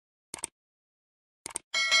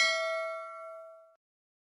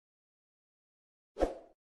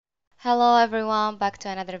Hello everyone, back to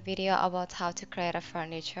another video about how to create a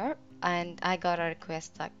furniture. And I got a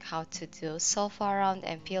request like how to do sofa around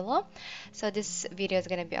and pillow. So this video is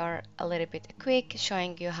gonna be a little bit quick,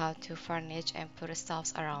 showing you how to furnish and put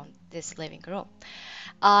stuffs around this living room.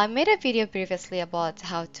 I made a video previously about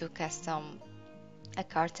how to custom a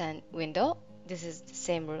curtain window. This is the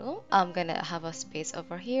same room. I'm gonna have a space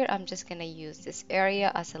over here. I'm just gonna use this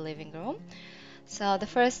area as a living room. So the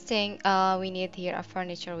first thing we need here a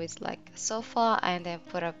furniture with like a sofa and then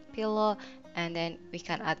put a pillow and then we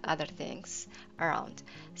can add other things around.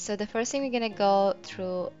 So the first thing we're gonna go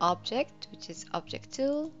through object, which is object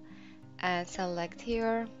tool, and select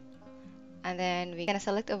here, and then we're gonna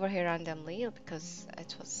select over here randomly because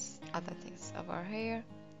it was other things over here.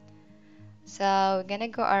 So we're gonna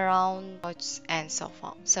go around couch and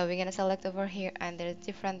sofa. So we're gonna select over here and there's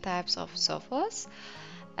different types of sofas.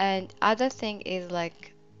 And other thing is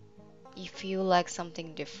like if you like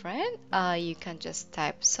something different, you can just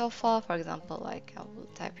type sofa. For example, like I will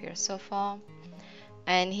type here sofa,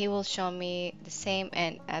 and he will show me the same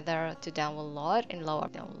and other to download and lower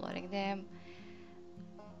downloading them.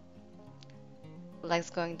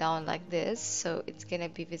 Like going down like this, so it's gonna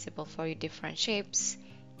be visible for you different shapes.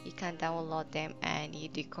 You can download them and you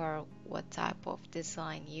decor what type of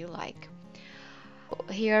design you like.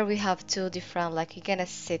 Here we have two different, like you're gonna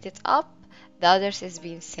set it up. The others is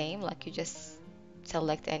being same, like you just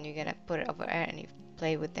select and you're gonna put it over there and you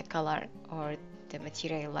play with the color or the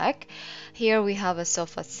material you like. Here we have a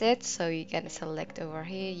sofa set, so you're gonna select over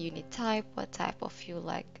here unit type, what type of you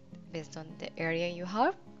like based on the area you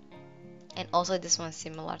have. And also this one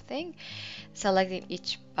similar thing, selecting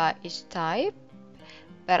each type,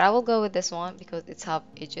 but I will go with this one because it's have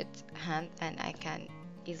edged hand and I can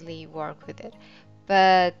easily work with it.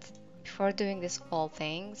 But before doing this all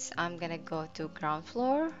things, I'm gonna go to ground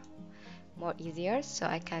floor, more easier, so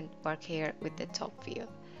I can work here with the top view.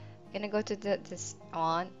 Gonna go to this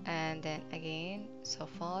one and then again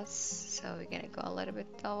sofas. So we're gonna go a little bit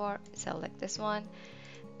lower, select this one,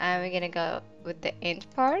 and we're gonna go with the end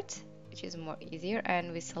part, which is more easier,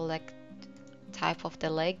 and we select type of the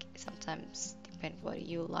leg. Sometimes depend what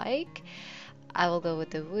you like. I will go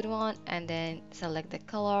with the wood one and then select the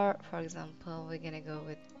color. For example, we're gonna go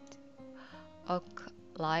with oak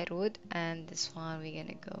light wood, and this one we're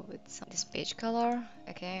gonna go with this beige color.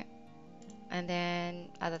 Okay, and then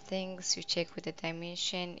other things you check with the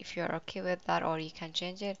dimension if you're okay with that, or you can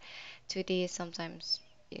change it. 2D sometimes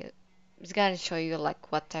it's gonna show you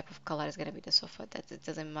like what type of color is gonna be the sofa, that it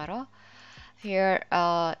doesn't matter. Here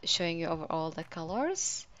showing you over all the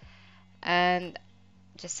colors, and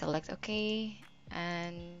just select OK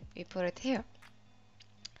and we put it here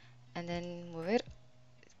and then move it,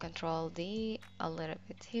 control D a little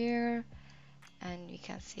bit here, and you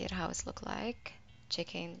can see it how it's look like,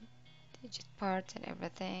 checking digit parts and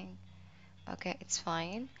everything. Okay, it's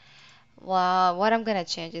fine. Well, what I'm gonna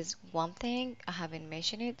change is one thing I haven't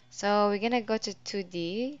mentioned it, so we're gonna go to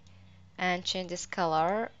 2D and change this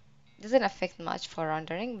color. Doesn't affect much for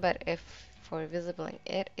rendering, but if for visible in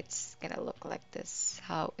it, it's gonna look like this,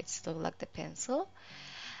 how it's look like the pencil.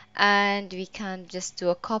 And we can just do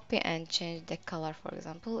a copy and change the color. For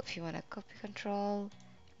example, if you want to copy, control,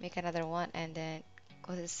 make another one, and then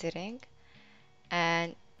go to setting,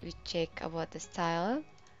 and we check about the style,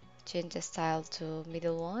 change the style to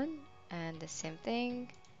middle one, and the same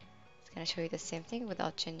thing. It's gonna show you the same thing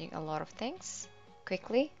without changing a lot of things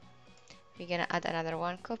quickly. We're gonna add another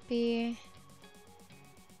one copy,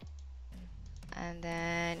 and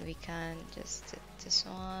then we can just do this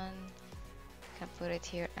one, we can put it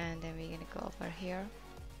here, and then we're gonna go over here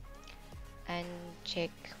and check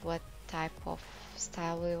what type of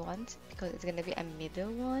style we want, because it's gonna be a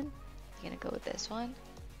middle one. We're gonna go with this one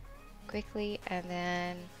quickly, and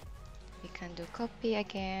then we can do copy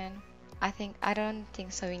again. I don't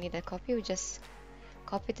think so we need a copy, we just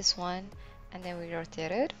copy this one and then we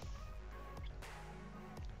rotate it,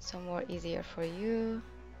 so more easier for you.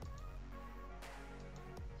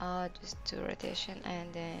 Just do rotation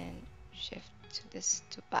and then shift to this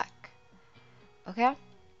to back. Okay,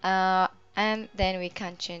 and then we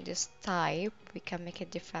can change this type. We can make a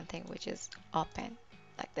different thing, which is open,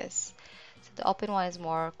 like this. So the open one is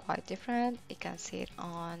more quite different. You can see it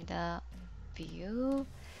on the view.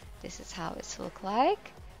 This is how it look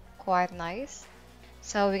like, quite nice.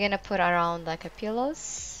 So we're gonna put around like a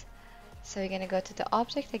pillows. So we're gonna go to the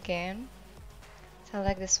object again,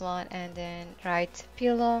 select this one, and then write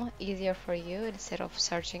pillow, easier for you instead of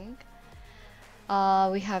searching.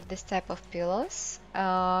 We have this type of pillows,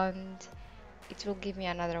 and it will give me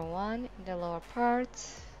another one in the lower part.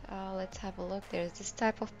 Let's have a look. There's this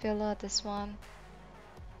type of pillow, this one.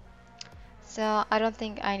 So I don't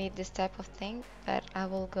think I need this type of thing, but I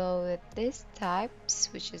will go with this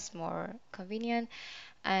types, which is more convenient.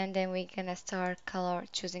 And then we're gonna start color,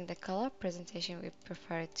 choosing the color. Presentation, we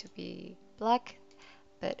prefer it to be black,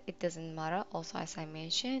 but it doesn't matter. Also, as I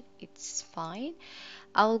mentioned, it's fine.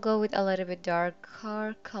 I will go with a little bit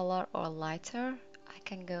darker color or lighter. I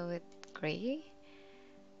can go with gray.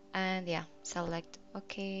 And yeah, select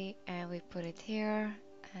OK, and we put it here.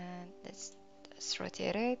 And let's just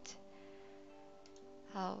rotate it.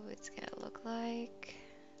 How it's gonna look like.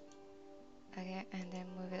 Okay, and then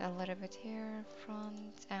move it a little bit here,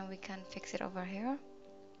 front, and we can fix it over here.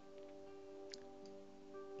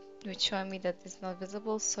 Which showing me that it's not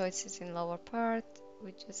visible, so it sits in lower part.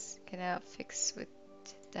 We're just gonna fix with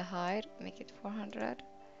the height, make it 400.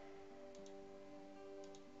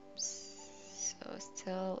 So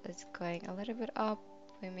still it's going a little bit up.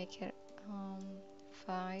 We make it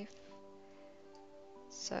 5.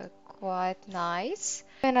 So quite nice.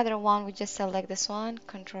 Another one, we just select this one,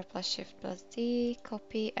 Control plus Shift plus D,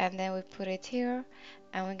 copy, and then we put it here.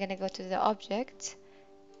 And we're gonna go to the object.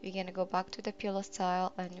 We're gonna go back to the pillow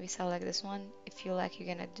style and we select this one. If you like,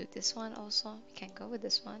 you're gonna do this one also. You can go with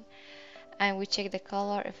this one. And we check the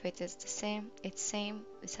color. If it is the same, it's same.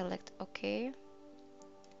 We select OK.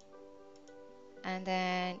 And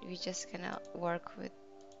then we're just gonna work with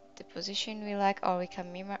the position we like, or we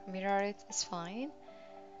can mirror it. It's fine.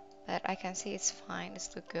 But I can see it's fine.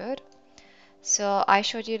 It's look good. So I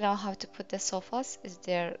showed you now how to put the sofas. Is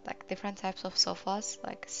there like different types of sofas,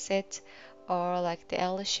 like sit or like the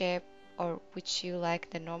L shape, or which you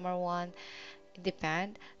like, the normal one? It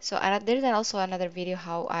depends. So there's also another video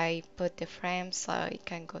how I put the frames, so you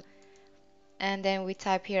can go. And then we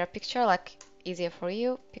type here a picture, like easier for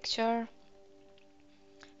you, picture,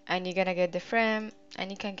 and you're gonna get the frame,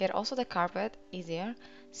 and you can get also the carpet easier.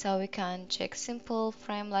 So we can check simple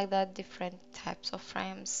frame like that, different types of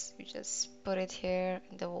frames. You just put it here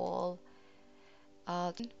in the wall.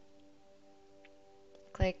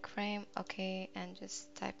 Click frame, okay, and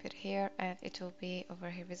just type it here, and it will be over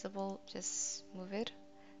here visible. Just move it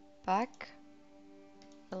back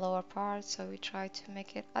the lower part, so we try to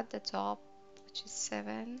make it at the top, which is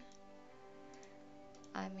 7.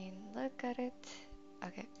 I mean, look at it.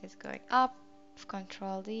 Okay, it's going up.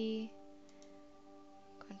 Control D,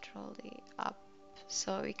 Control D, up.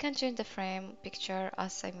 So we can change the frame picture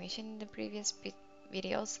as I mentioned in the previous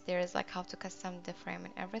videos. There is like how to custom the frame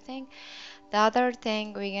and everything. The other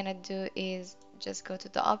thing we're gonna do is just go to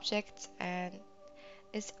the object, and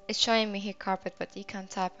it's showing me here carpet, but you can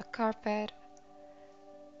type a carpet,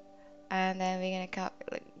 and then we're gonna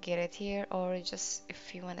get it here, or just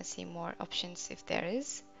if you want to see more options, if there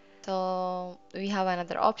is. So we have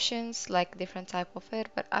another options like different type of it,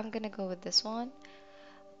 but I'm gonna go with this one.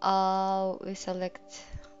 We select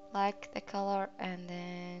like the color, and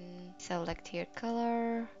then select here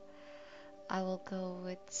color. I will go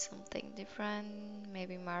with something different,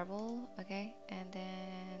 maybe marble, okay, and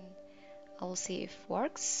then I will see if it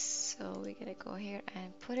works. So we're gonna go here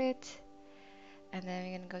and put it, and then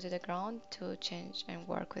we're gonna go to the ground to change and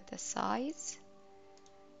work with the size.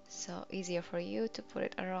 So easier for you to put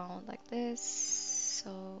it around like this.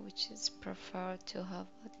 So which is preferred to have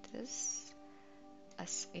like this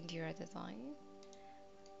as interior design,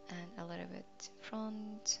 and a little bit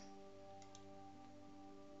front.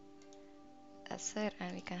 That's it,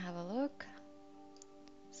 and we can have a look.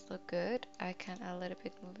 It's look good. I can a little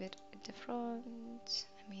bit move it at the front.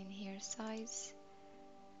 I mean here size.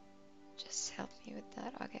 Just help me with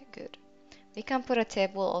that. Okay, good. We can put a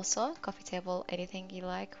table also, coffee table, anything you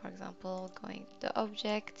like. For example, going to the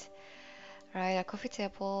object, right? A coffee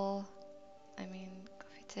table. I mean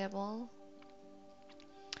coffee table.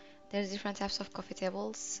 There's different types of coffee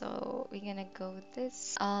tables, so we're gonna go with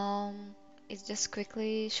this. It's just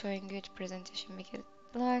quickly showing you the presentation, make it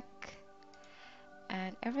black,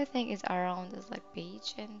 and everything is around is like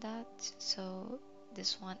beige and that. So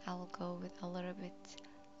this one I will go with a little bit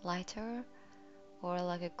lighter, or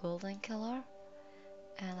like a golden color,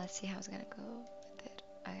 and let's see how it's gonna go with it.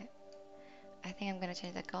 I think I'm gonna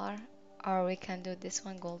change the color, or we can do this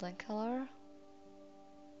one golden color.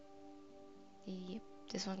 Yep,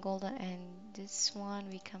 this one golden, and this one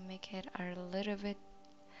we can make it a little bit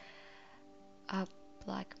a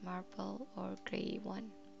black marble or gray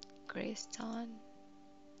one, gray stone.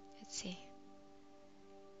 Let's see.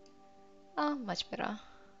 Oh, much better.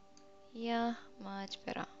 Yeah, much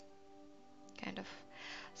better. Kind of.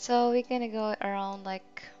 So we're gonna go around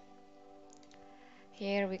like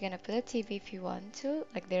here. We're gonna put a TV if you want to.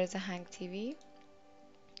 Like there's a hang TV.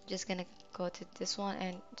 Just gonna go to this one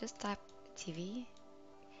and just type TV.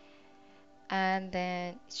 and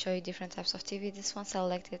then show you different types of TV. This one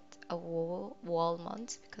selected a wall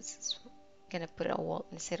mount because it's gonna put a wall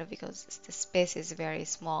instead of, because the space is very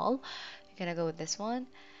small. You're gonna go with this one,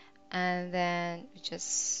 and then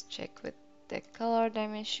just check with the color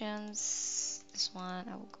dimensions. This one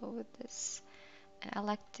I will go with this, and I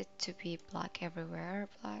like it to be black everywhere.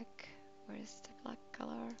 Black, where is the black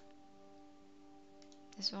color?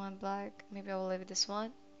 This one black. Maybe I will leave this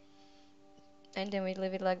one, and then we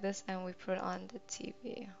leave it like this, and we put on the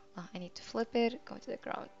TV. I need to flip it, go to the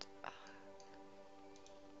ground.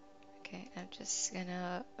 Okay, I'm just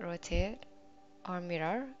gonna rotate or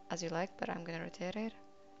mirror as you like, but I'm gonna rotate it.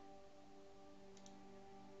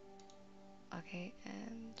 Okay,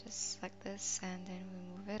 and just like this, and then we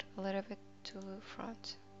move it a little bit to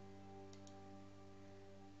front.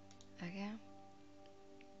 Okay,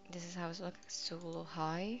 this is how it looks. It's too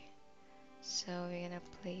high, so we're gonna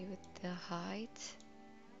play with the height.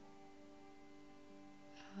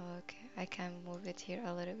 Okay, I can move it here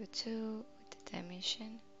a little bit too with the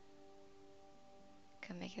dimension.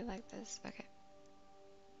 Can make it like this. Okay,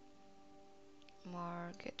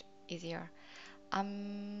 more good, easier.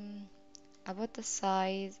 About the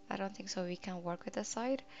size, I don't think so we can work with the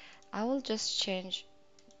side. I will just change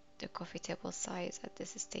the coffee table size at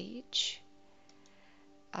this stage.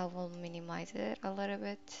 I will minimize it a little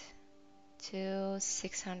bit to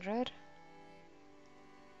 600,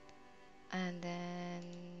 and then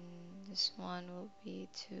this one will be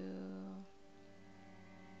to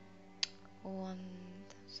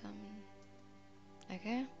 1000.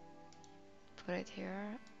 Okay, put it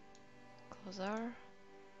here closer,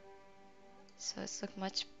 so it's look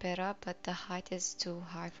much better, but the height is too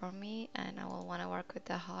high for me, and I will want to work with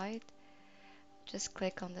the height. Just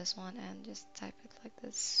click on this one and just type it like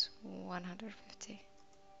this, 150.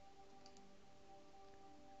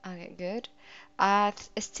 Okay, good.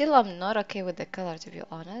 Still, I'm not okay with the color, to be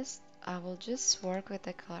honest. I will just work with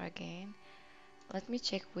the color again. Let me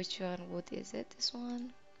check which one wood is it. This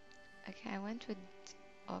one. Okay, I went with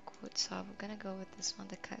oak wood, so I'm gonna go with this one,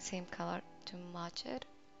 the same color to match it.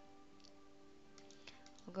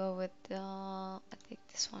 I'll go with the, I think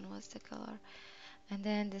this one was the color. And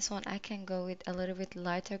then this one I can go with a little bit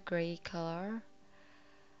lighter gray color.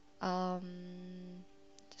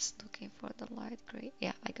 Just looking for the light gray.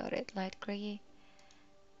 Yeah, I got it, light gray.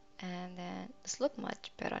 And then this look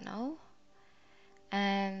much better now.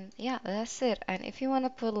 And yeah, that's it. And if you want to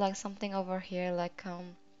put like something over here, like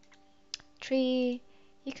tree,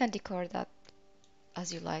 you can decor that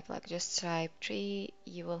as you like just type tree.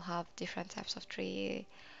 You will have different types of tree,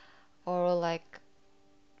 or like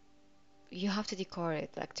you have to decor it,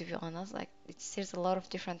 like, to be honest, like there's a lot of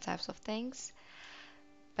different types of things.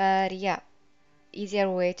 But yeah, easier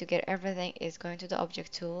way to get everything is going to the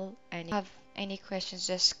object tool. And if you have any questions,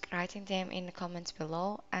 just writing them in the comments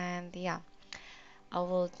below, and yeah, I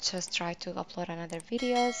will just try to upload another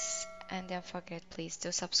videos. And don't forget, please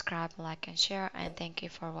do subscribe, like and share, and thank you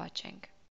for watching.